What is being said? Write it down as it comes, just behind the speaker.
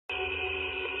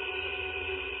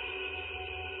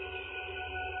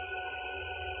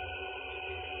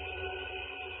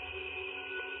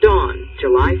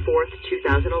July 4th,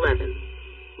 2011.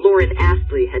 Lauren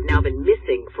Astley had now been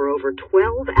missing for over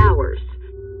 12 hours.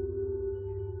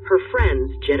 Her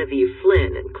friends, Genevieve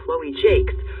Flynn and Chloe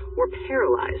Jakes, were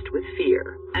paralyzed with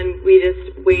fear. And we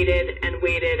just waited and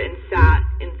sat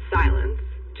in silence,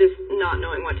 just not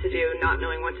knowing what to do, not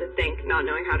knowing what to think, not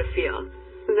knowing how to feel.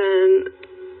 Then,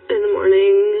 in the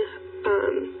morning,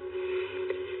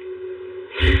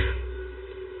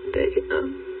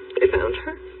 they found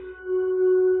her.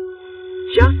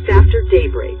 Just after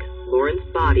daybreak, Lauren's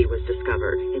body was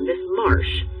discovered in this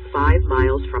marsh 5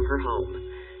 miles from her home.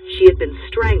 She had been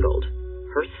strangled,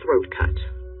 her throat cut.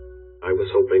 I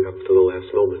was hoping up to the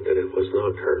last moment that it was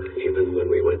not her, even when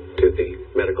we went to the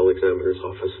medical examiner's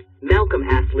office. Malcolm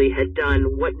Astley had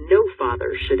done what no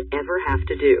father should ever have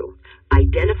to do: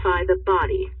 identify the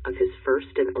body of his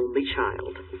first and only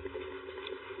child.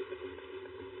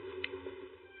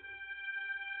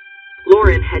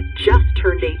 Lauren had just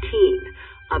turned 18,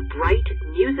 a bright,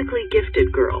 musically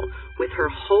gifted girl with her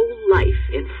whole life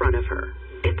in front of her.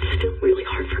 It's still really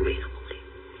hard for me, Emily.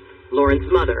 Lauren's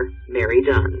mother, Mary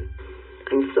Dunn.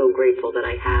 I'm so grateful that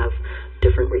I have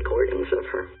different recordings of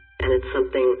her, and it's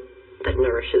something that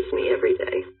nourishes me every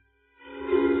day.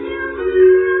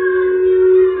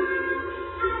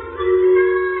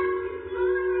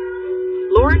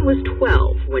 Lauren was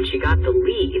 12 when she got the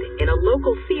lead in a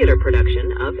local theater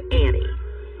production of Annie.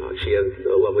 She had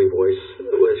a lovely voice.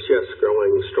 It was just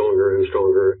growing stronger and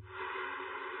stronger.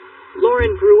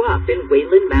 Lauren grew up in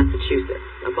Wayland, Massachusetts,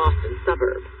 a Boston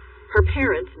suburb. Her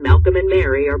parents, Malcolm and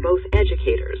Mary, are both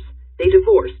educators. They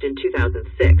divorced in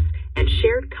 2006 and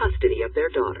shared custody of their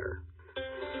daughter.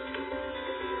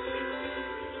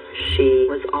 She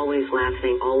was always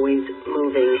laughing, always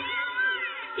moving.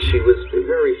 She was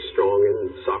very strong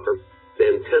in soccer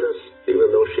and tennis,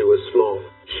 even though she was small.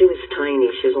 She was tiny.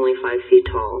 She was only 5 feet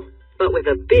tall. But with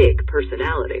a big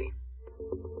personality.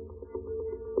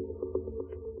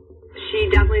 She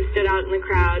definitely stood out in the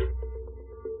crowd.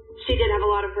 She did have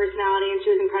a lot of personality, and she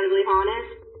was incredibly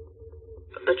honest.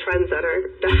 A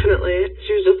trendsetter, definitely.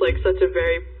 She was just like such a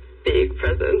very big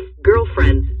presence.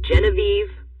 Girlfriends Genevieve,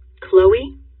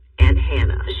 Chloe, and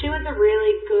Hannah. She was a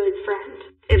really good friend.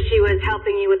 If she was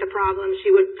helping you with a problem,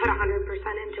 she would put 100%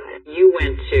 into it. You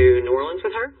went to New Orleans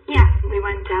with her? Yeah, we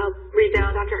went to help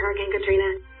rebuild after Hurricane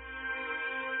Katrina.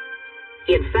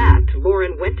 In fact,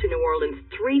 Lauren went to New Orleans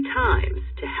 3 times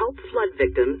to help flood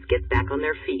victims get back on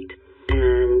their feet.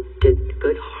 And did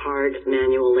good, hard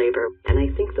manual labor. And I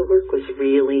think the work was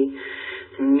really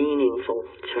meaningful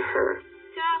to her.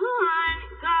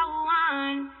 Go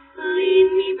on,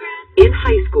 leave me breath. In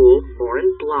high school,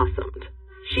 Lauren blossomed.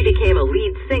 She became a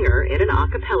lead singer in an a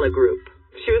cappella group.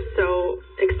 She was so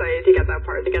excited to get that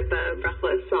part, to get the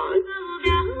Breathless song.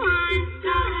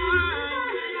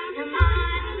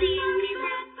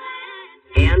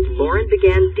 And Lauren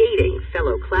began dating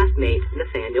fellow classmate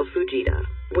Nathaniel Fujita.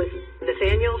 Was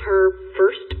Nathaniel her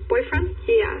first boyfriend?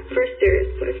 Yeah, first serious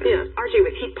boyfriend. Yeah. RJ,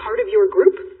 was he part of your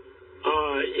group?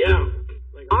 Yeah.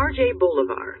 RJ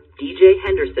Bolivar, DJ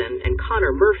Henderson, and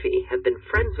Connor Murphy have been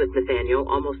friends with Nathaniel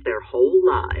almost their whole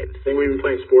lives. I think we've been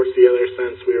playing sports together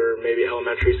since we were maybe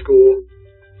elementary school.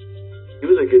 He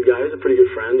was a good guy. He was a pretty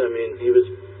good friend. I mean, he was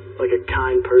like a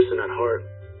kind person at heart.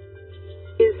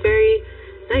 He was very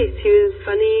nice. He was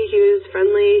funny. He was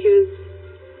friendly.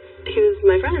 He was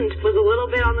my friend. Was a little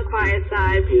bit on the quiet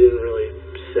side. He didn't really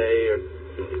say or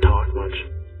talk much.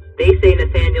 They say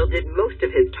Nathaniel did most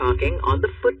of his talking on the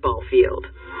football field.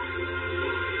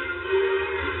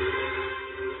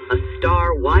 A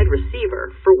star wide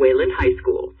receiver for Wayland High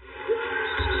School.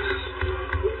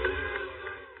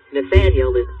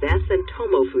 Nathaniel is Beth and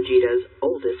Tomo Fujita's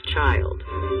oldest child.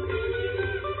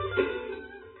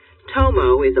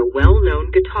 Tomo is a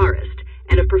well-known guitarist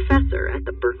and a professor at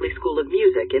the Berklee School of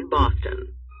Music in Boston.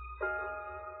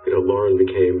 You know, Lauren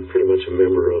became pretty much a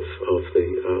member of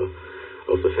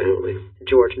the family.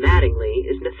 George Mattingly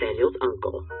is Nathaniel's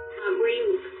uncle. Were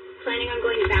you planning on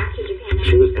going back to Japan?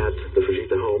 She was at the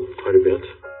Fujita home quite a bit.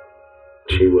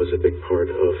 She was a big part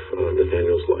of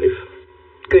Nathaniel's life.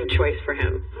 Good choice for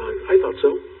him. I thought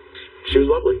so. She was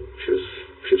lovely.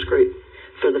 She was great.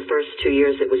 For the first 2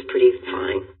 years, it was pretty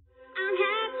fine.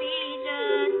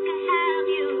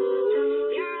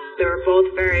 They were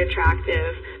both very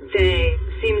attractive. They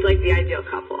seemed like the ideal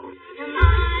couple.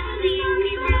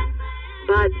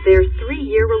 But their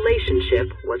 3-year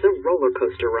relationship was a roller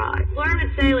coaster ride. Lauren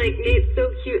would say, like, Nate's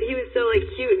so cute. He was so, like,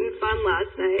 cute and fun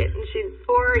last night. And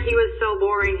or he was so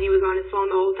boring. He was on his phone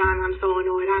the whole time. I'm so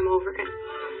annoyed. I'm over it.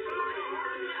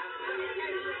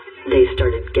 They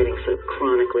started getting sort of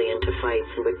chronically into fights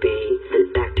and would be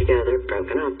back together,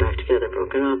 broken up, back together,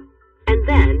 broken up. And And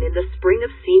then, in the spring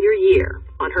of senior year,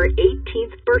 on her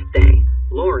 18th birthday,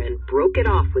 Lauren broke it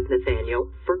off with Nathaniel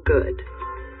for good.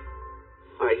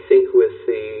 I think with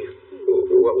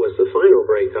what was the final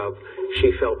breakup,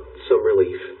 she felt some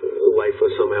relief. Life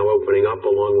was somehow opening up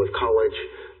along with college.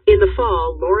 In the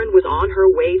fall, Lauren was on her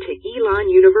way to Elon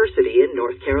University in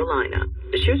North Carolina.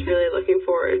 She was really looking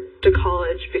forward to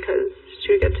college because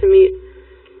she would get to meet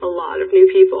a lot of new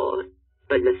people.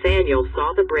 But Nathaniel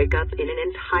saw the breakup in an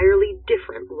entirely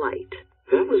different light.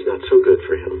 That was not so good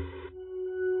for him.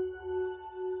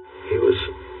 He was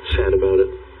sad about it,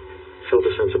 felt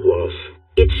a sense of loss.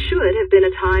 It should have been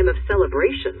a time of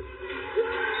celebration.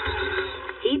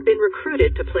 He'd been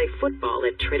recruited to play football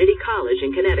at Trinity College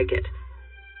in Connecticut.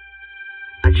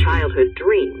 A childhood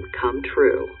dream come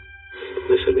true.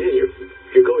 I said, man,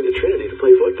 you're going to Trinity to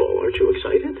play football. Aren't you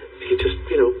excited? He just,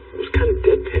 was kind of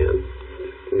deadpan.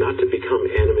 Not to become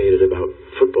animated about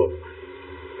football.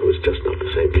 It was just not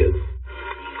the same kid.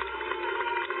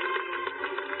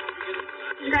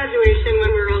 Graduation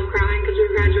when we were all crying because we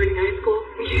were graduating high school.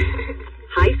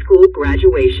 High school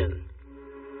graduation.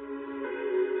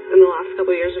 In the last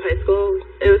couple of years of high school,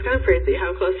 it was kind of crazy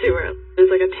how close we were. It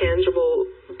was like a tangible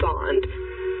bond.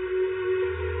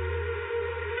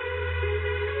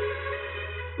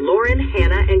 Lauren,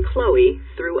 Hannah, and Chloe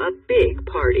threw a big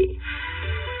party.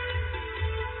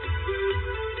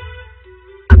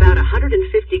 About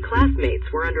 150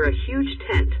 classmates were under a huge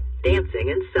tent, dancing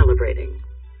and celebrating,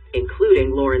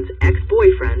 including Lauren's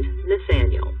ex-boyfriend,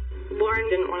 Nathaniel. Lauren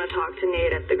didn't want to talk to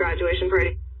Nate at the graduation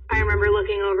party. I remember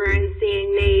looking over and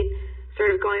seeing Nate sort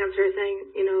of going upstairs saying,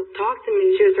 talk to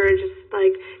me. She was sort of just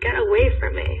like, get away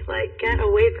from me. Like, get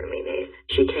away from me, Nate.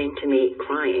 She came to me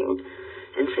crying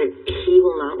and said, he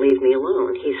will not leave me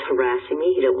alone. He's harassing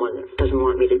me. He doesn't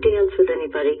want me to dance with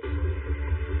anybody.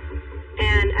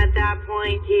 And at that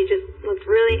point, he just looked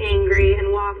really angry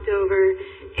and walked over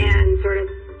and sort of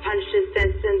punched his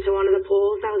fist into one of the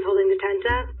poles that was holding the tent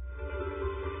up.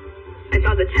 I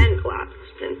saw the tent collapse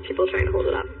and people trying to hold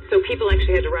it up. So people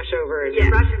actually had to rush over. Yeah,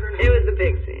 it was a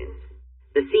big scene.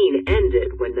 The scene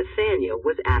ended when Nathaniel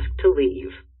was asked to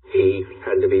leave. He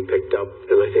had to be picked up,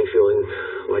 and I think feeling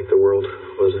like the world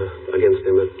was against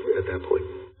him at that point.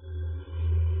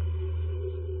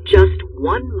 Just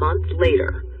 1 month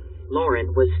later,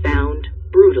 Lauren was found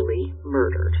brutally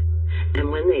murdered.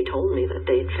 And when they told me that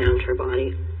they'd found her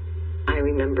body, I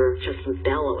remember just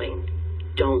bellowing,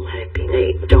 don't let it be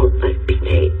Nate, don't let it be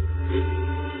Nate.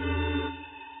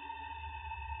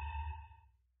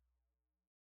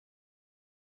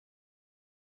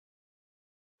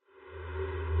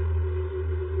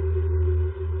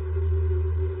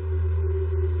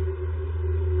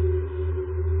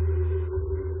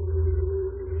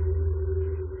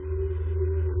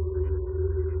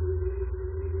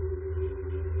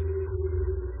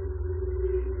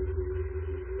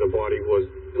 The body was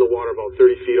in the water about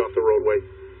 30 feet off the roadway.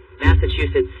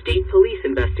 Massachusetts State Police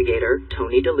investigator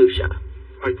Tony DeLucia.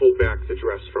 I pulled back the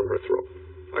dress from her throat.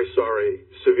 I saw a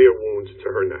severe wound to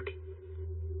her neck.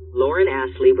 Lauren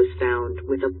Astley was found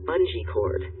with a bungee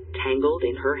cord tangled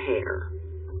in her hair.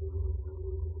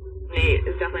 Nate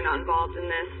is definitely not involved in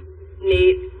this.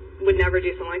 Nate would never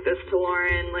do something like this to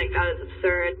Lauren. Like, that is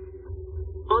absurd.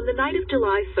 On the night of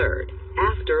July 3rd,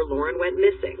 after Lauren went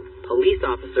missing, police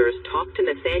officers talked to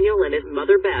Nathaniel and his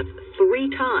mother Beth 3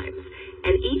 times,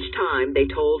 and each time they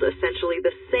told essentially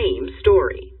the same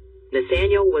story.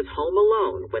 Nathaniel was home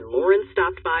alone when Lauren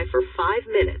stopped by for 5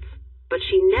 minutes, but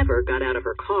she never got out of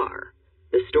her car.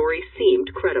 The story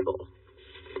seemed credible.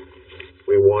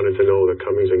 We wanted to know the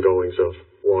comings and goings of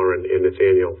Lauren and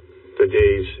Nathaniel the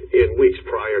days and weeks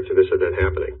prior to this event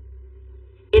happening.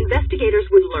 Investigators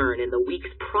would learn in the weeks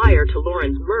prior to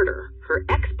Lauren's murder, her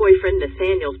ex-boyfriend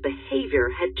Nathaniel's behavior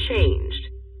had changed.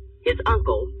 His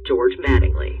uncle, George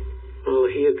Mattingly. Well,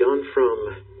 he had gone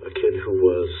from a kid who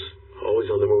was always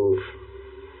on the move,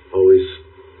 always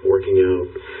working out,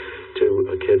 to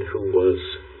a kid who was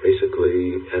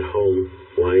basically at home,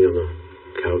 lying on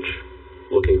the couch,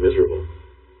 looking miserable.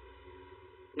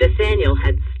 Nathaniel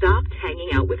had stopped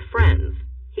hanging out with friends.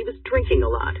 He was drinking a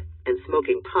lot and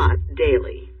smoking pot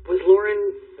daily. Was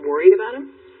Lauren worried about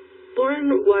him? Lauren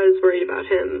was worried about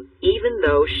him. Even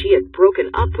though she had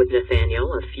broken up with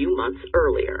Nathaniel a few months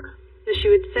earlier. She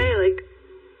would say,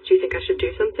 do you think I should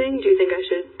do something? Do you think I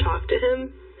should talk to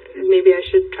him? Maybe I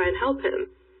should try and help him.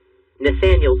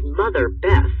 Nathaniel's mother,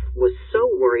 Beth, was so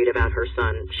worried about her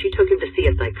son, she took him to see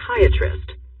a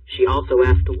psychiatrist. She also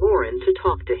asked Lauren to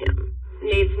talk to him.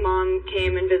 Nate's mom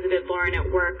came and visited Lauren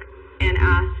at work and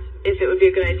asked if it would be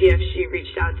a good idea if she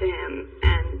reached out to him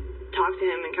and talked to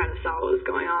him and kind of saw what was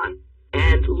going on.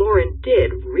 And Lauren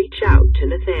did reach out to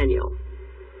Nathaniel.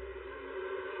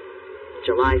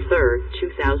 July 3rd,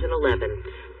 2011,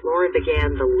 Lauren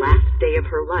began the last day of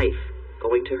her life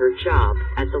going to her job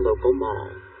at the local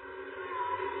mall.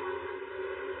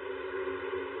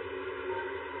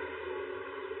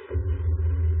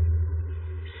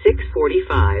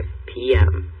 "6:45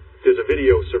 p.m. There's a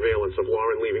video surveillance of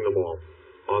Lauren leaving the mall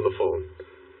on the phone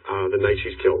the night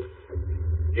she's killed.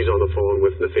 He's on the phone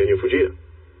with Nathaniel Fujita.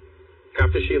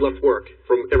 After she left work,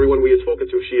 from everyone we had spoken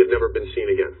to, she had never been seen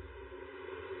again.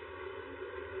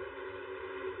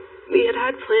 We had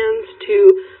plans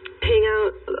to hang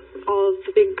out, all of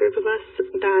the big group of us,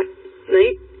 that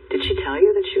night. Did she tell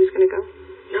you that she was going to go?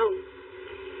 No.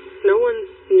 No one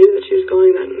knew that she was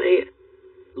going that night.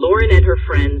 Lauren and her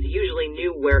friends usually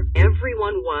knew where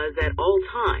everyone was at all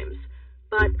times,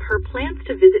 but her plans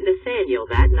to visit Nathaniel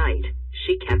that night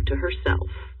she kept to herself.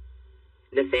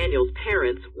 Nathaniel's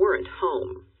parents weren't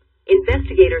home.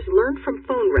 Investigators learned from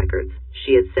phone records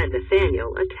she had sent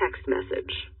Nathaniel a text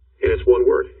message. And it's one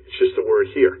word. It's just the word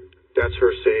here. That's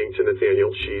her saying to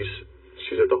Nathaniel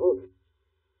she's at the home.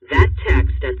 That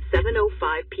text at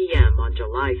 7:05 p.m. on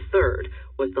July 3rd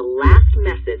was the last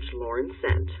message Lauren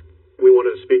sent. We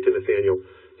wanted to speak to Nathaniel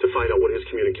to find out what his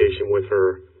communication with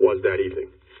her was that evening.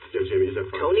 Jimmy, is that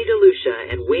fine? Tony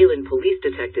DeLucia and Wayland Police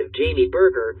Detective Jamie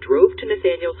Berger drove to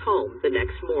Nathaniel's home the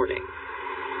next morning.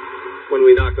 When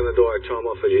we knocked on the door,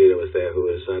 Tomo Fujita was there, who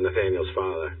is Nathaniel's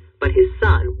father. But his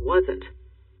son wasn't.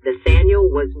 Nathaniel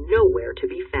was nowhere to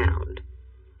be found.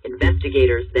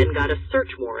 Investigators then got a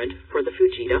search warrant for the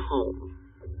Fujita home.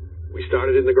 We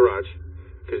started in the garage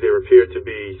because there appeared to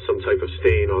be some type of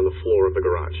stain on the floor of the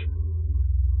garage.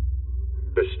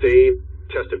 The stain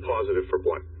tested positive for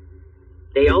blood.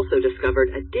 They also discovered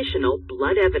additional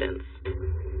blood evidence,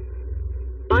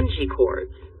 bungee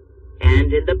cords,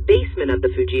 and in the basement of the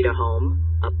Fujita home,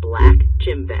 a black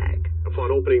gym bag.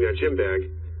 Upon opening that gym bag,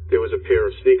 there was a pair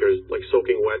of sneakers, like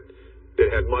soaking wet,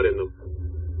 that had mud in them.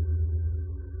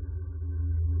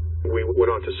 We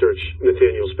went on to search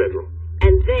Nathaniel's bedroom.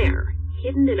 And there,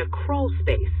 hidden in a crawl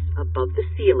space above the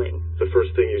ceiling, The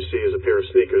first thing you see is a pair of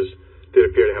sneakers that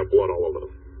appear to have blood all over them.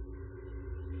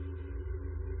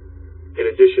 In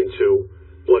addition to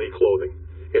bloody clothing,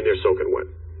 and they're soaking wet.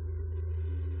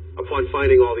 Upon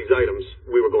finding all these items,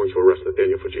 we were going to arrest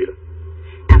Nathaniel Fujita.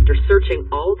 After searching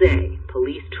all day,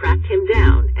 police tracked him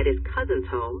down at his cousin's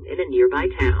home in a nearby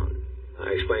town.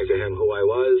 I explained to him who I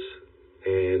was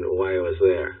and why I was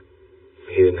there.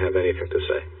 He didn't have anything to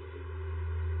say.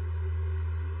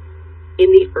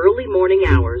 In the early morning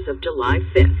hours of July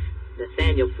 5th,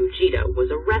 Nathaniel Fujita was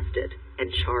arrested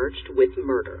and charged with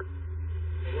murder.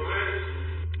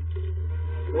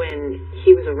 When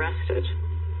he was arrested,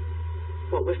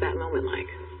 what was that moment like?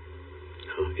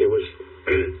 It was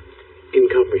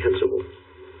incomprehensible.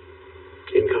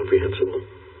 Incomprehensible.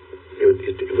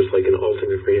 It was like an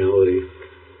alternate reality.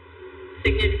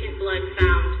 Significant blood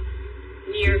found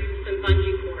near some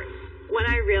bungee cords. When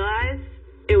I realized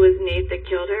it was Nate that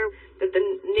killed her, that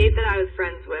the Nate that I was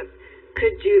friends with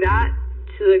could do that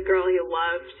to the girl he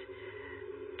loved,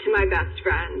 to my best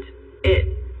friend,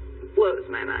 it blows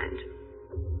my mind.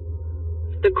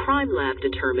 The crime lab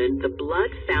determined the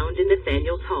blood found in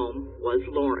Nathaniel's home was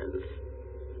Lauren's.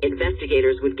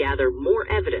 Investigators would gather more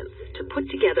evidence to put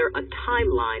together a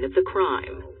timeline of the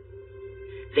crime.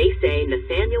 They say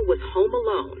Nathaniel was home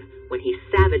alone when he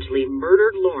savagely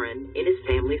murdered Lauren in his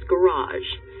family's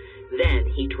garage. Then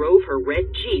he drove her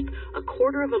red Jeep a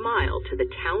quarter of a mile to the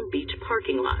Town Beach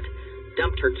parking lot,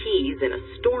 dumped her keys in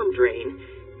a storm drain,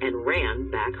 and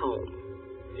ran back home.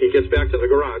 He gets back to the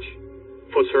garage,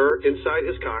 puts her inside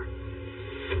his car.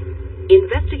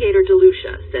 Investigator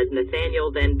DeLucia says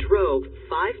Nathaniel then drove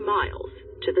 5 miles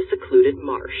to the secluded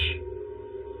marsh.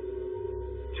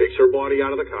 Takes her body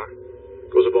out of the car,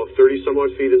 goes about 30 some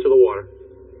odd feet into the water,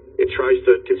 and tries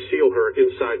to conceal her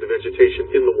inside the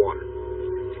vegetation in the water.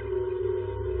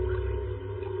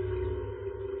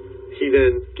 He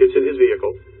then gets in his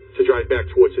vehicle to drive back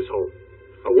towards his home.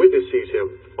 A witness sees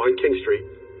him on King Street,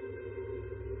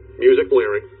 music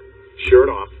blaring, shirt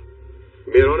off,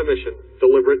 man on a mission,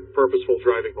 deliberate, purposeful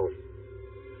driving home.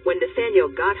 When Nathaniel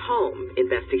got home,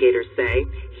 investigators say,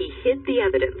 he hid the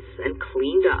evidence and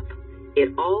cleaned up.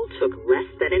 It all took less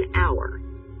than an hour.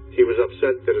 He was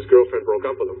upset that his girlfriend broke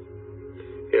up with him,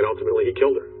 and ultimately he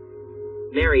killed her.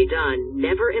 Mary Dunn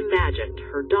never imagined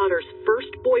her daughter's first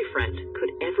boyfriend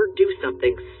could ever do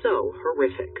something so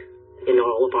horrific. In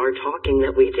all of our talking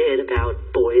that we did about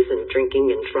boys and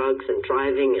drinking and drugs and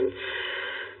driving and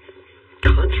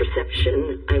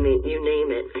contraception, I mean, you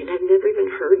name it. And I've never even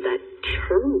heard that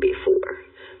term before.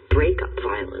 Breakup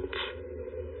violence.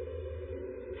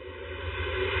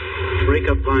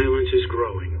 Breakup violence is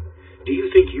growing. Do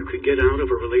you think you could get out of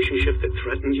a relationship that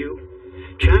threatened you?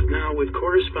 Chat now with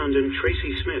correspondent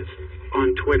Tracy Smith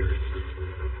on Twitter.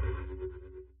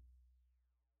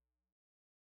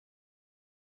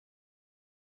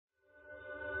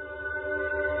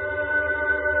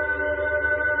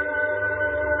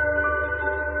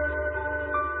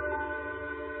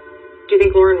 Do you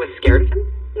think Lauren was scared of him?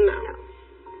 No.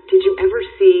 Did you ever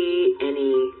see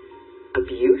any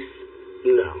abuse?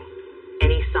 No.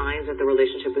 Any signs that the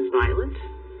relationship was violent?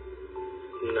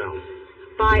 No.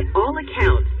 By all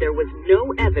accounts, there was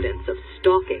no evidence of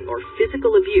stalking or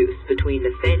physical abuse between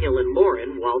Nathaniel and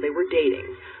Lauren while they were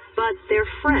dating. But their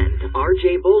friend,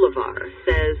 R.J. Bolivar,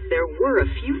 says there were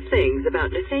a few things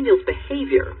about Nathaniel's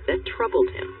behavior that troubled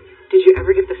him. Did you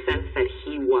ever get the sense that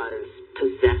he was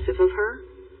possessive of her?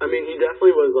 I mean, he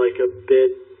definitely was, like, a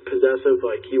bit possessive.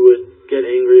 Like, he would get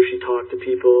angry if she talked to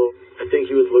people. I think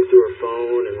he would look through her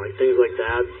phone and, like, things like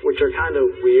that, which are kind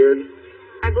of weird.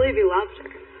 I believe he loved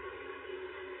her.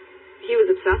 He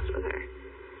was obsessed with her.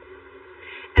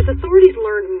 As authorities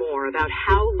learned more about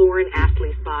how Lauren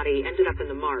Astley's body ended up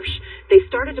in the marsh, they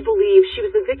started to believe she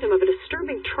was the victim of a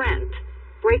disturbing trend,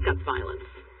 breakup violence.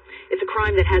 It's a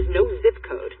crime that has no zip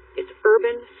code. It's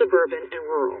urban, suburban, and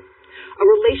rural. A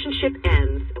relationship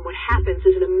ends, and what happens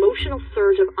is an emotional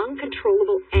surge of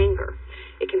uncontrollable anger.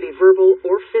 It can be verbal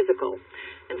or physical,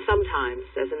 and sometimes,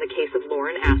 as in the case of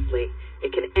Lauren Astley,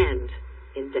 it can end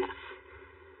in death.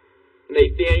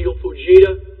 Nathaniel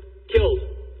Fujita killed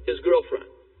his girlfriend.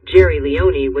 Jerry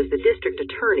Leone was the district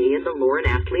attorney in the Lauren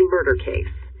Astley murder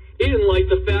case. He didn't like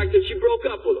the fact that she broke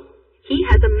up with him. He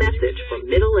has a message for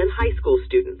middle and high school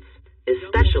students,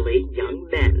 especially young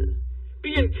men.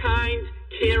 Being kind,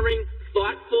 caring,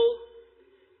 thoughtful,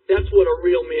 that's what a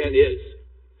real man is.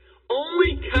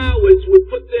 Only cowards would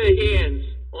put their hands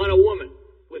on a woman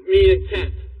with mean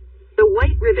intent. The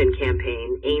White Ribbon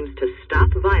Campaign aims to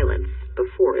stop violence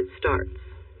before it starts.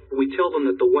 We tell them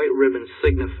that the white ribbon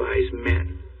signifies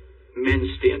men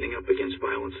standing up against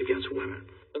violence against women.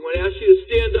 I'm going to ask you to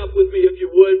stand up with me if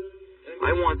you would.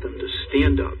 I want them to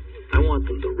stand up. I want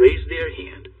them to raise their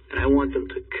hand, and I want them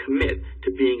to commit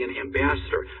to being an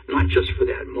ambassador, not just for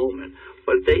that moment,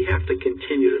 but they have to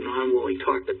continue to not only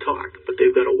talk the talk, but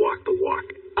they've got to walk the walk.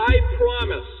 I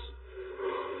promise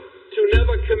to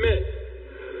never commit,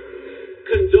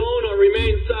 condone, or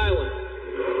remain silent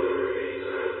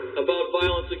about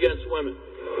violence against women.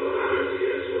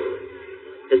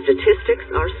 The statistics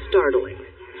are startling.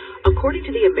 According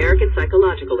to the American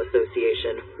Psychological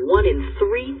Association, 1 in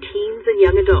 3 teens and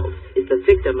young adults is the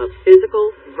victim of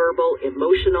physical, verbal,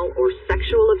 emotional, or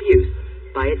sexual abuse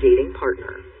by a dating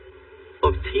partner.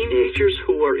 Of teenagers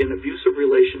who are in abusive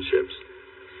relationships,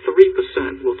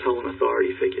 3% will tell an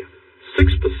authority figure,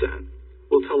 6%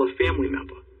 will tell a family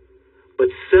member, but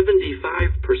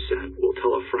 75% will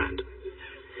tell a friend.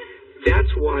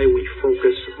 That's why we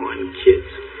focus on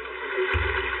kids.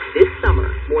 This summer,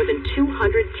 more than 200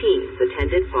 teens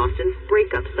attended Boston's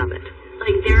Breakup Summit.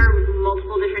 Like, there are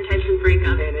multiple different types of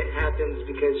breakups. And it happens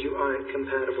because you aren't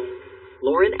compatible.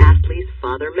 Lauren Astley's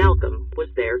father, Malcolm, was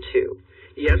there too.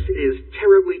 Yes, it is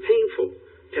terribly painful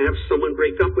to have someone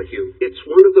break up with you. It's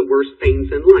one of the worst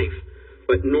things in life,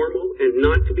 but normal and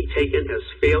not to be taken as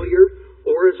failure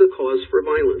or as a cause for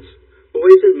violence.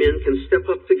 Boys and men can step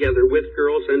up together with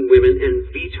girls and women and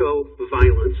veto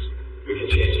violence. We can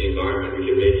change the environment. We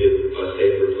can make it a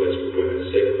safer place for women, a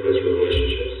safer place for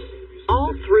relationships. All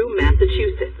through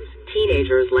Massachusetts,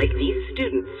 teenagers like these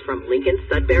students from Lincoln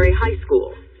Sudbury High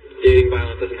School Dating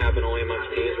violence doesn't happen only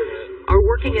amongst teens. are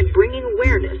working at bringing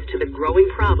awareness to the growing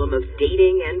problem of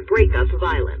dating and breakup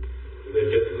violence. They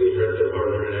physically hurt their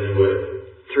partner in any way.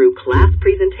 Through class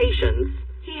presentations,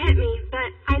 he hit me, but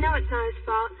I know it's not his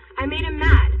fault. I made him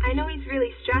mad. I know he's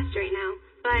really stressed right now,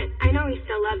 but I know he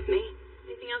still loves me.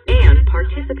 and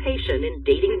participation in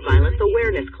dating violence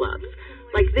awareness clubs,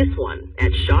 like this one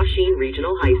at Shawsheen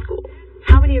Regional High School.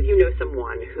 How many of you know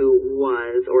someone who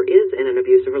was or is in an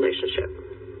abusive relationship?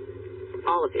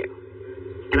 All of you.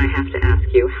 And I have to ask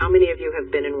you, how many of you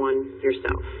have been in one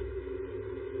yourself?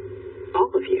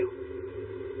 All of you.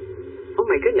 Oh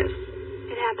my goodness.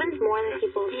 It happens more than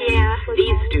people think. Yeah.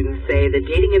 These students say the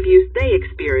dating abuse they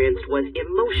experienced was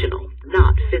emotional,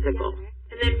 not physical.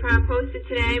 And then for our poster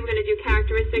today, we're going to do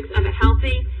characteristics of a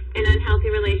healthy and unhealthy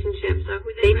relationship. So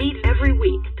they meet every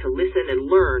week to listen and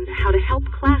learn how to help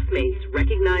classmates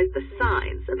recognize the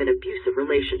signs of an abusive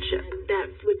relationship. That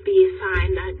would be a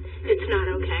sign that it's not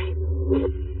okay.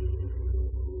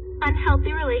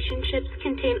 Unhealthy relationships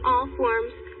contain all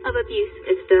forms of abuse.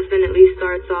 It definitely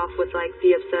starts off with like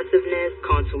the obsessiveness,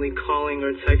 Constantly calling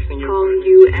or texting your calling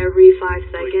partner. you every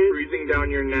 5 seconds. Breathing down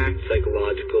your neck.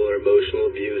 Psychological or emotional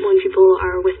abuse. When people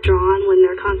are withdrawn, when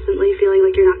they're constantly feeling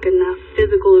like you're not good enough.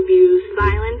 Physical abuse.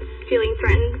 Violence, feeling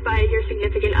threatened by your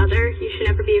significant other. You should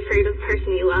never be afraid of the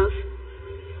person you love.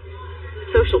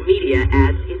 Social media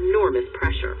adds enormous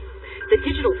pressure. The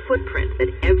digital footprint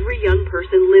that every young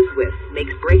person lives with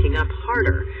makes breaking up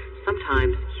harder,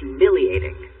 sometimes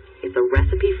humiliating. It's a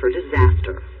recipe for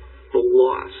disaster. The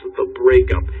loss, the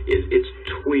breakup, it's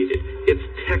tweeted, it's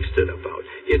texted about,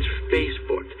 it's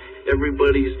Facebooked.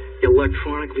 Everybody's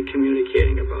electronically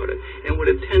communicating about it. And what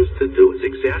it tends to do is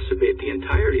exacerbate the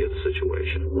entirety of the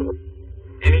situation.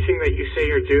 Anything that you say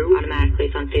or do, Automatically,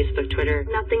 it's on Facebook, Twitter.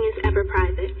 Nothing is ever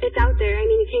private. It's out there. I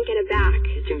mean, you can't get it back.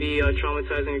 it can be a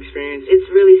traumatizing experience. It's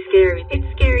really scary. It's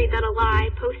scary that a lie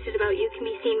posted about you can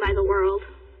be seen by the world.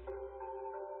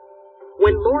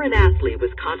 When Lauren Astley was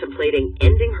contemplating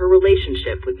ending her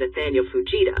relationship with Nathaniel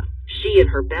Fujita, she and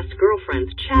her best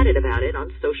girlfriends chatted about it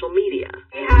on social media.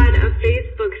 We had a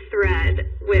Facebook thread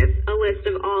with a list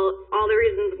of all the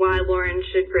reasons why Lauren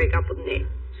should break up with Nate.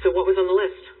 So what was on the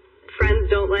list? Friends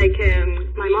don't like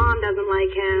him. My mom doesn't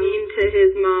like him. Mean to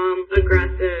his mom.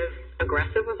 Aggressive.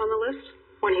 Aggressive was on the list?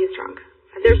 When he's drunk.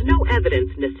 There's no evidence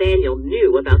Nathaniel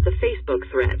knew about the Facebook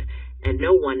thread, and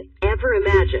no one ever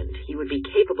imagined he would be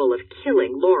capable of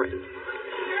killing Lauren.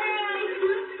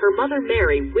 Her mother,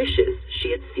 Mary, wishes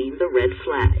she had seen the red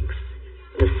flags.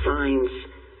 The signs,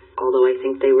 although I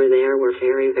think they were there, were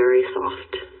very, very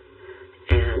soft.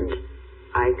 And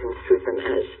I construed them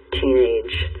as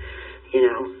teenage,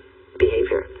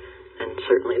 behavior. And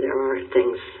certainly there are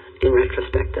things in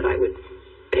retrospect that I would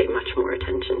pay much more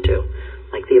attention to,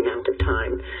 like the amount of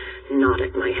time not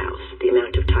at my house, the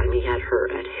amount of time he had her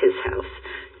at his house,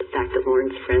 the fact that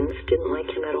Lauren's friends didn't like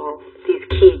him at all. These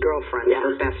key girlfriends,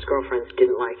 her best girlfriends,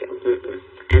 didn't like him.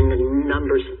 And the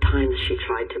numbers of times she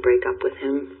tried to break up with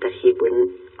him that he wouldn't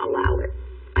allow it,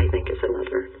 I think is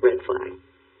another red flag.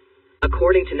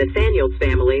 According to Nathaniel's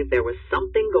family, there was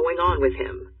something going on with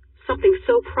him. Something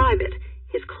so private,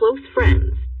 his close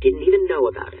friends didn't even know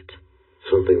about it.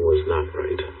 Something was not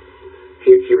right.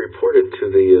 He reported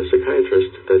to the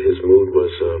psychiatrist that his mood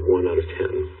was 1 out of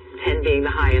 10. 10 being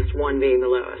the highest, 1 being the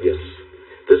lowest. Yes.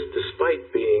 This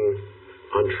despite being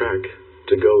on track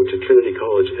to go to Trinity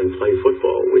College and play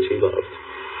football, which he loved.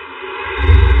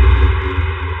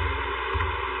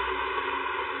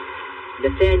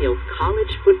 Nathaniel's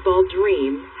college football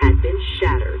dream had been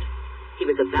shattered. He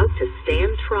was about to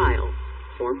stand trial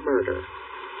for murder.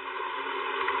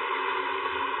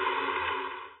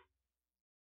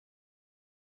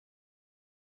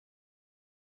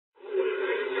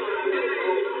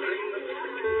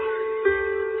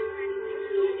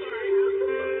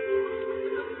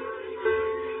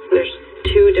 There's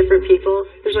 2 different people.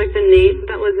 There's like the Nate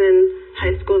that was in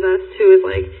high school with us, who was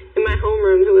like in my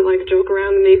homeroom, who would like joke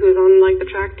around with me, who was on like the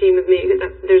track team with me.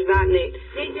 There's that Nate.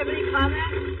 Nate, do you have any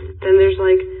comments? Then there's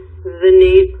like the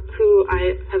Nate who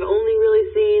I have only really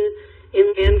seen in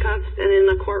handcuffs and in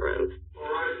a courtroom.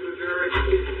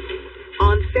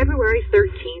 On February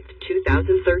 13th,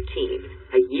 2013,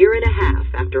 a year and a half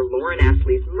after Lauren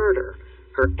Astley's murder,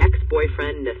 her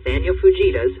ex-boyfriend Nathaniel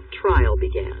Fujita's trial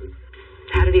began.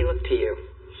 How did he look to you?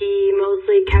 He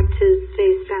mostly kept his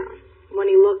face down. When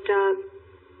he looked up,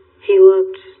 he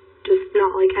looked just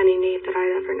not like any Nate that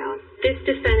I'd ever known. This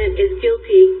defendant is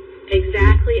guilty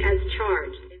exactly as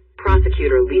charged.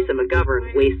 Prosecutor Lisa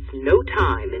McGovern wastes no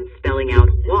time in spelling out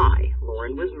why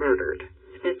Lauren was murdered.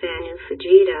 Nathaniel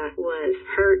Fujita was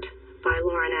hurt by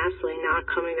Lauren Astley not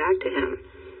coming back to him,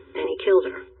 and he killed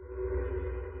her.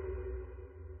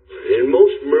 In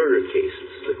most murder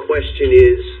cases, the question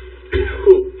is,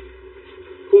 who?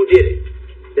 Who did it?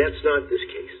 That's not this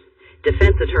case.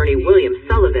 Defense attorney William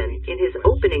Sullivan, in his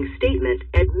opening statement,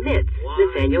 admits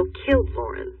Nathaniel killed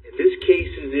Lauren. In this case,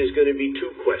 there's going to be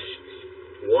 2 questions.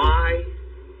 Why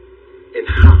and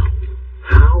how?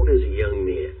 How does a young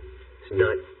man, there's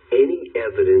not any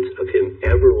evidence of him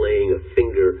ever laying a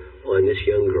finger on this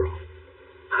young girl,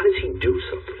 how does he do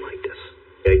something like this?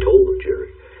 I told the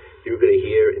jury, you're going to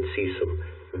hear and see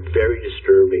some very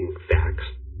disturbing facts.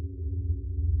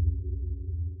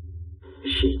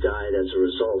 She died as a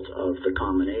result of the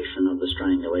combination of the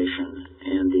strangulation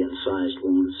and the incised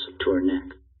wounds to her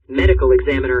neck. Medical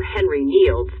examiner Henry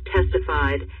Niels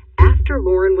testified after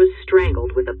Lauren was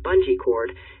strangled with a bungee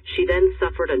cord, she then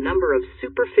suffered a number of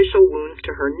superficial wounds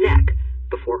to her neck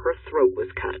before her throat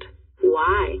was cut.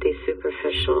 Why these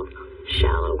superficial,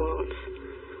 shallow wounds?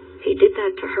 He did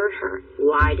that to hurt her.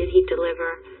 Why did he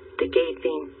deliver the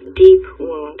gaping, deep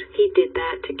wound. He did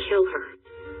that to kill her.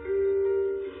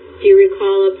 Do you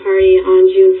recall a party on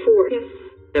June 4th? Yes.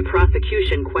 The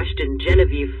prosecution questioned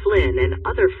Genevieve Flynn and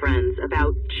other friends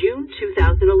about June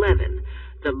 2011,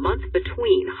 the month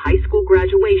between high school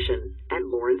graduation and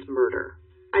Lauren's murder.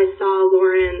 I saw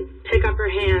Lauren pick up her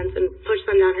hands and push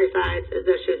them down her sides as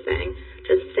though she was saying,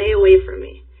 "Just stay away from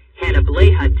me." Hannah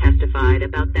Blayhut testified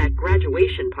about that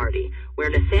graduation party where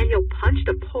Nathaniel punched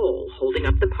a pole holding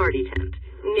up the party tent.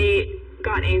 Nate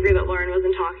got angry that Lauren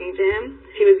wasn't talking to him.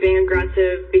 He was being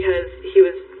aggressive because he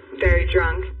was very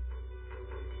drunk.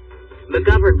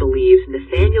 McGovern believes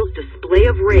Nathaniel's display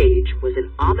of rage was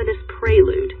an ominous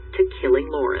prelude to killing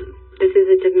Lauren. This is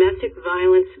a domestic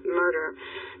violence murder.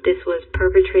 This was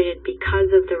perpetrated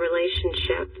because of the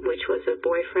relationship, which was a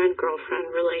boyfriend-girlfriend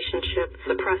relationship.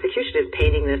 The prosecution is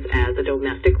painting this as a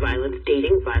domestic violence,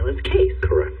 dating violence case.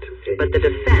 Correct. But the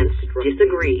defense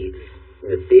disagrees.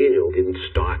 Nathaniel didn't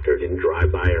stalk her, didn't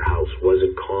drive by her house,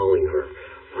 wasn't calling her,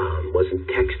 wasn't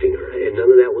texting her, and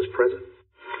none of that was present.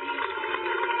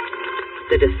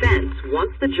 The defense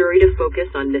wants the jury to focus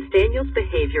on Nathaniel's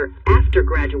behavior after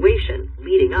graduation,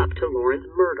 leading up to Lauren's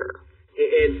murder.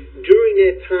 And during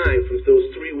that time, from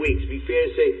those 3 weeks, be fair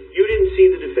to say, you didn't see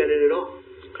the defendant at all?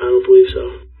 I don't believe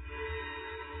so.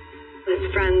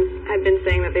 His friends had been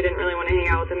saying that they didn't really want to hang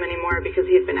out with him anymore because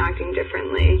he had been acting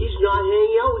differently. He's not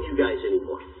hanging out with you guys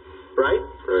anymore, right?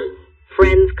 Right.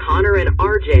 Friends Connor and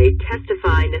RJ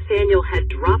testify Nathaniel had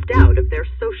dropped out of their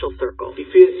social circle. Be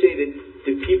fair to say that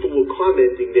the people were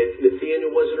commenting that Nathaniel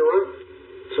wasn't around.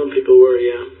 Some people were,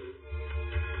 yeah.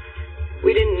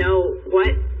 We didn't know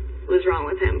what was wrong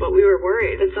with him, but we were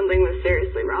worried that something was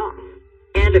seriously wrong.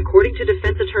 And according to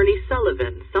defense attorney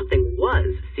Sullivan, something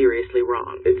was seriously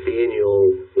wrong.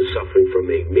 Nathaniel was suffering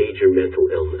from a major mental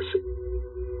illness.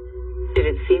 Did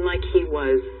it seem like he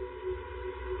was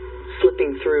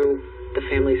slipping through the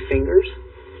family's fingers?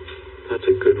 That's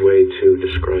a good way to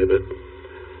describe it.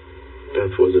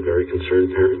 Beth was a very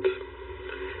concerned parent,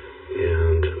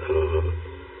 and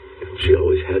she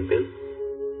always had been.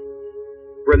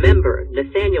 Remember,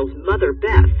 Nathaniel's mother,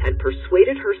 Beth, had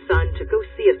persuaded her son to go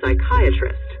see a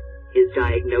psychiatrist. His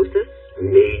diagnosis?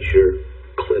 Major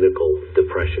clinical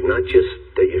depression. Not just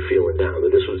that you're feeling down,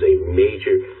 but this was a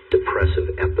major depressive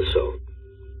episode.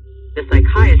 The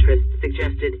psychiatrist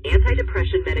suggested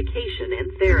antidepressant medication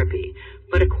and therapy,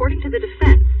 but according to the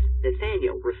defense,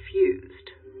 Nathaniel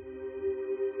refused.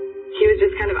 He was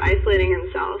just kind of isolating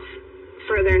himself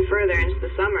further and further into the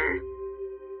summer.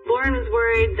 Lauren was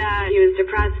worried that he was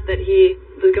depressed, that he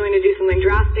was going to do something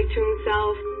drastic to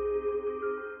himself.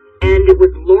 And it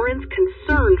was Lauren's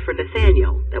concern for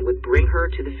Nathaniel that would bring her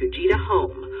to the Fujita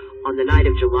home on the night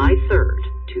of July 3rd,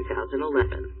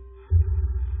 2011.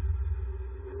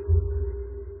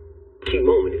 Key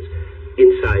moment is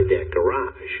inside that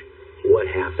garage. What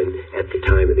happened at the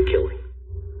time of the killing?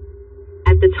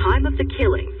 At the time of the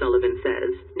killing, Sullivan says,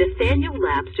 Nathaniel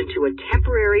lapsed into a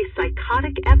temporary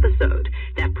psychotic episode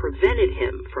that prevented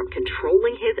him from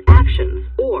controlling his actions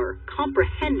or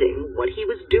comprehending what he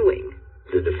was doing.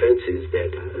 The defense is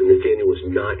that Nathaniel was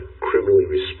not criminally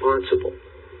responsible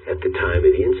at the time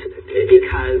of the incident.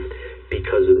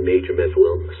 Because of the major mental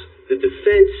illness. The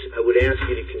defense, I would ask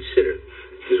you to consider,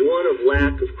 is one of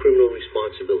lack of criminal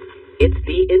responsibility. It's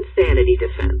the insanity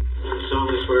defense.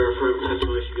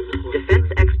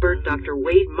 Defense expert Dr.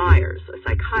 Wade Myers, a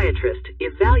psychiatrist,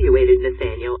 evaluated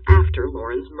Nathaniel after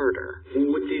Lauren's murder.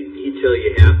 What did he tell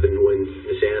you happened when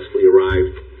Miss Astley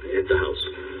arrived at the house?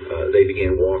 They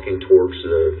began walking towards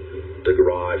the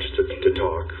garage to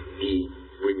talk. He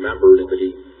remembered that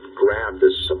he grabbed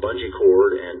this bungee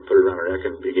cord and put it around her neck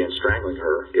and began strangling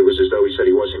her. It was as though he said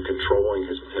he wasn't controlling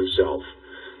himself.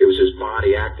 It was his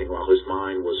body acting while his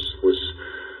mind was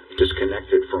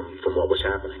disconnected from what was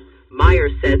happening.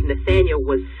 Myers says Nathaniel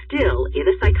was still in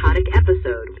a psychotic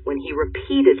episode when he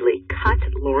repeatedly cut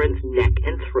Lauren's neck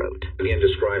and throat. He began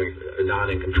describing not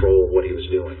in control of what he was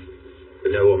doing,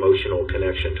 no emotional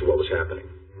connection to what was happening.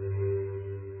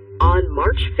 On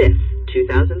March 5th,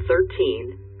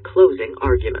 2013, closing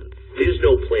arguments. There's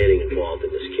no planning involved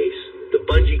in this case. The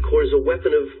bungee cord is a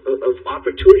weapon of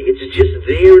opportunity. It's just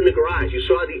there in the garage. You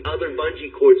saw the other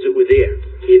bungee cords that were there.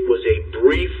 It was a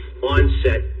brief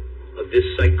onset of this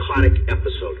psychotic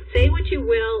episode. Say what you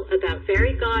will about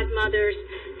fairy godmothers,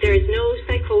 there is no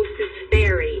psychosis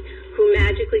fairy who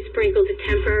magically sprinkled a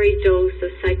temporary dose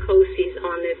of psychoses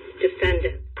on this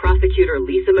defendant. Prosecutor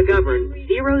Lisa McGovern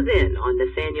zeroes in on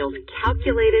Nathaniel's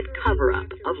calculated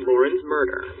cover-up of Lauren's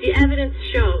murder. The evidence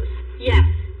shows, yes,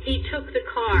 he took the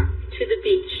car to the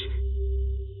beach.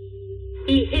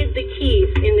 He hid the keys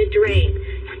in the drain.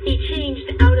 He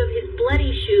changed out of his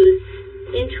bloody shoes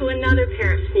into another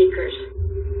pair of sneakers.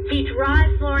 He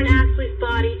drives Lauren Astley's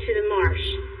body to the marsh.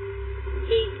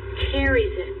 He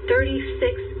carries it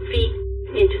 36 feet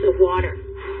into the water.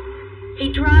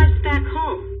 He drives back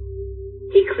home.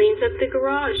 He cleans up the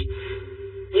garage.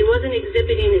 He wasn't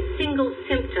exhibiting a single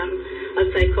symptom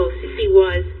of psychosis. He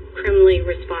was criminally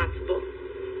responsible.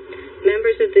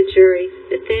 Members of the jury,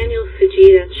 Nathaniel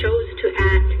Fujita chose to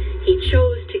act. He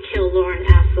chose to kill Lauren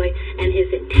Astley, and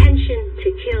his intention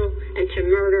to kill and to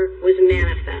murder was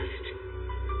manifest.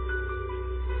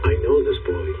 I know this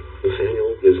boy.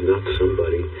 Nathaniel is not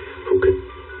somebody who could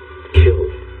kill.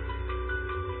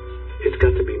 It's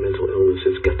got to be mental illness.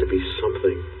 It's got to be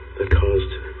something that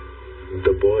caused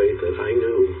the boy that I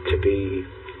knew to be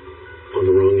on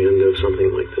the wrong end of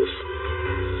something like this.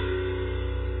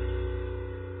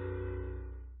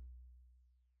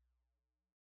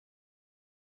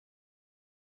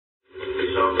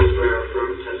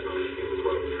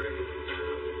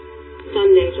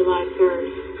 Sunday, July 3rd.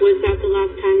 Was that the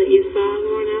last time that you saw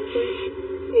Lauren Astley?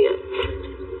 Yes.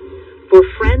 For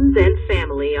friends and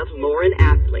family of Lauren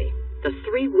Astley, the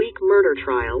 3-week murder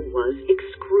trial was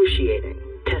excruciating.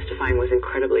 Testifying was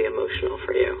incredibly emotional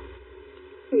for you.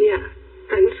 Yeah,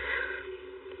 and it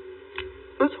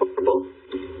was horrible.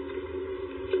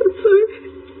 So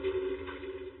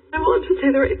I wanted to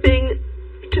say the right thing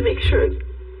to make sure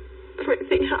the right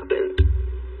thing happened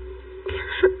for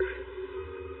her.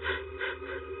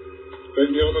 Ladies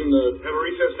and gentlemen, have a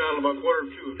recess now about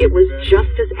 1:45. It was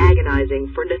just as agonizing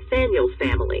for Nathaniel's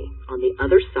family on the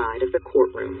other side of the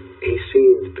courtroom. He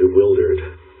seemed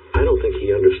bewildered. I don't think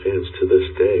he understands to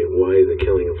this day why the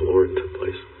killing of Lauren took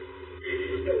place.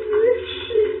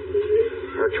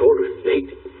 Our children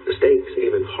make mistakes,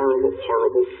 even horrible,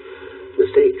 horrible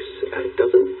mistakes. It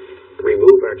doesn't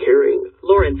remove our caring.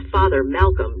 Lauren's father,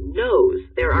 Malcolm, knows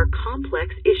there are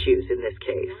complex issues in this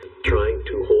case. Trying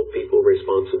to hold people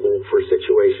responsible for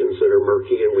situations that are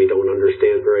murky and we don't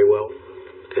understand very well,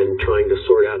 and trying to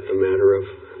sort out the matter of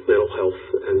mental health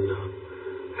and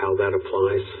how that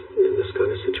applies in this kind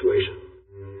of situation.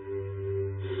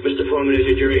 Mr. Foreman, has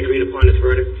your jury agreed upon its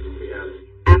verdict?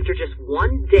 After just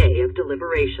one day of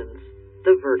deliberations,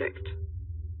 the verdict.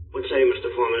 What say, Mr.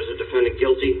 Foreman? Is the defendant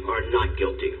guilty or not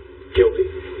guilty? Guilty.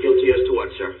 Guilty as to what,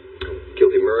 sir?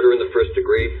 Guilty murder in the first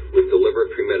degree with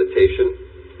deliberate premeditation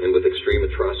and with extreme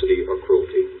atrocity or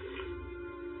cruelty.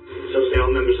 So say all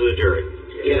members of the jury.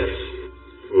 Yes.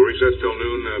 We'll recess till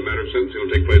noon. Matter of sentencing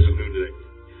will take place at noon today.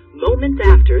 Moments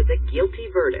after the guilty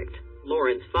verdict,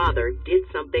 Lauren's father did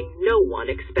something no one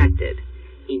expected.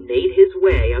 He made his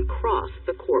way across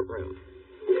the courtroom.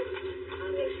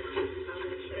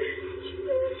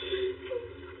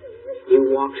 You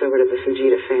walked over to the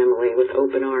Fujita family with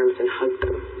open arms and hugged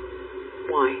them.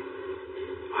 Why?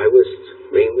 I was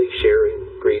mainly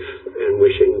sharing grief and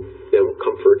wishing them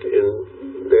comfort in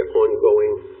the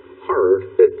ongoing horror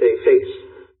that they face.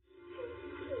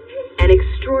 An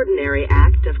extraordinary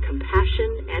act of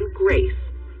compassion and grace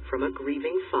from a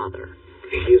grieving father.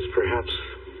 He is perhaps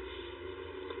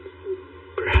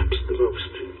the most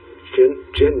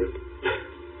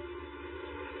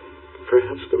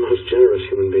perhaps the most generous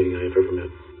human being I have ever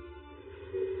met.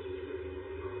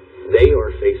 They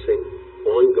are facing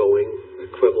ongoing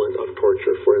equivalent of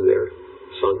torture for their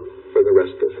son for the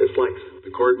rest of his life.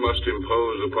 The court must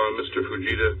impose upon Mr.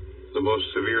 Fujita the most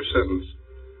severe sentence.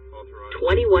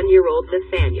 21-year-old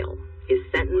Nathaniel is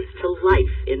sentenced to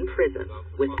life in prison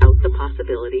without the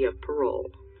possibility of parole.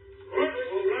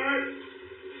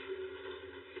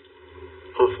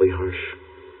 Awfully harsh.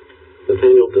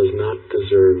 Nathaniel does not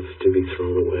deserve to be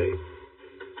thrown away.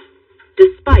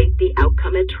 Despite the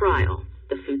outcome at trial,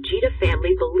 the Fujita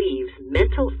family believes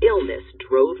mental illness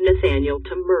drove Nathaniel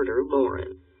to murder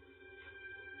Lauren.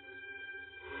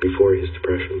 Before his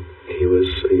depression, he was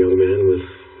a young man with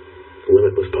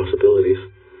limitless possibilities.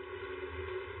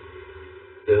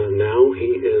 Now he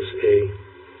is a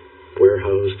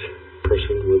warehoused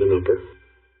person with a number.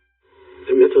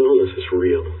 The mental illness is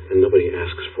real, and nobody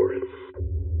asks for it.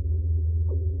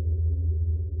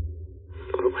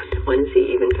 When's he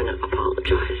even going to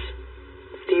apologize?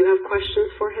 Do you have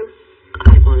questions for him?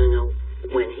 I want to know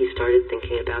when he started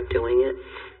thinking about doing it.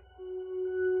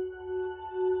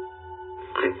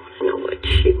 I want to know what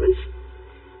she was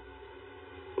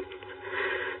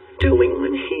doing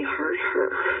when he hurt her.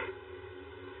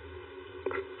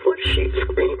 Was she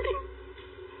screaming?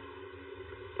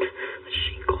 Was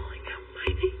she calling out my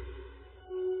name?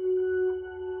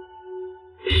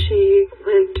 She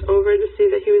went over to see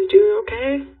that he was doing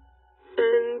okay,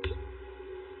 and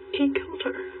he killed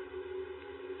her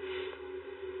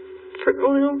for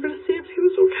going over to see if he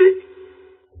was okay.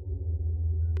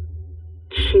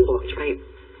 She walked right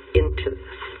into this.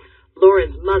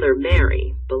 Lauren's mother,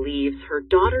 Mary, believes her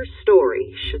daughter's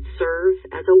story should serve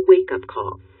as a wake-up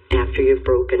call. After you've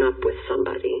broken up with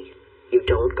somebody, you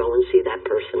don't go and see that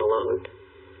person alone.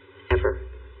 Ever.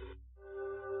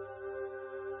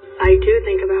 I do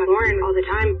think about Lauren all the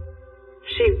time.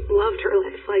 She loved her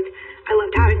life. Like, I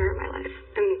loved having her in my life.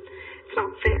 And it's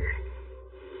not fair.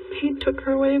 He took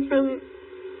her away from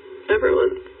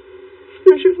everyone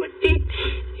when she was like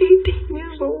 18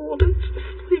 years old. It's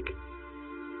just like...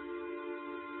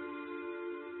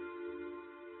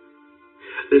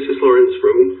 This is Lauren's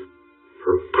room.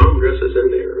 Her prom dress is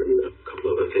in there, and a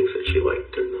couple other things that she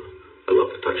liked, and I love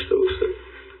to touch those, and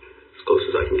as close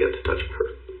as I can get to touching her.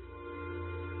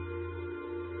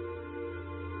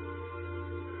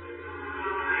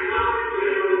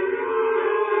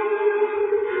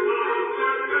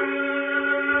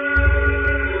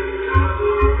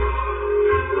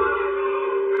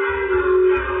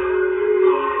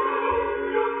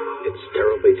 It's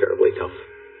terribly, terribly tough.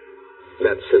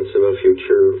 That sense of a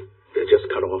future is just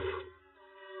cut off.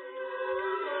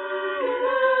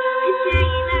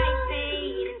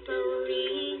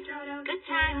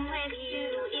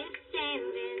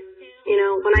 You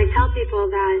know, when I tell people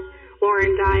that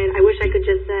Lauren died, I wish I could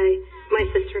just say, my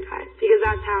sister died, because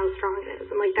that's how strong it is.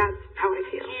 And, like, that's how I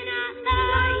feel.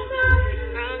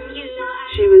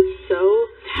 She was so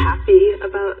happy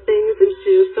about things, and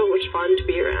she was so much fun to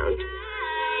be around.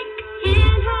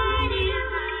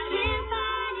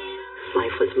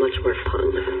 Life was much more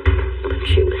fun when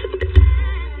she was in it.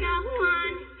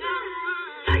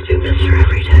 I do miss her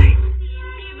every day.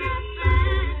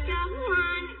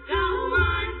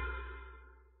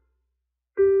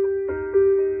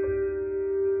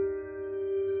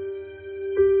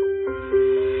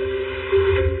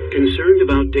 Concerned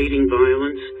about dating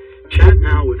violence? Chat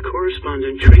now with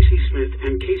correspondent Tracy Smith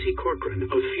and Casey Corcoran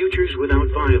of Futures Without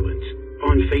Violence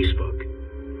on Facebook.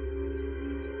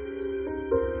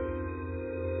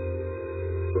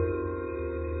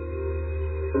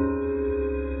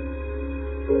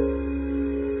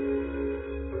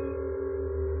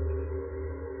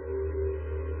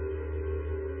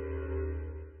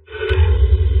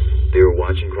 They were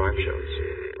watching crime shows.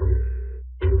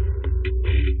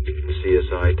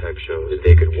 CSI type shows that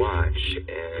they could watch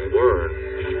and learn.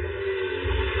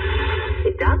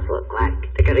 It does look like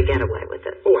they're going to get away with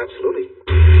it. Oh, absolutely.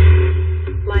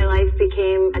 My life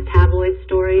became a tabloid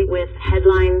story with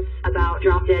headlines about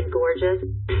drop dead gorgeous.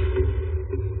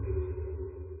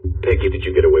 Peggy, did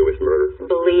you get away with murder?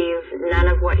 Believe none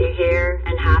of what you hear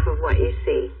and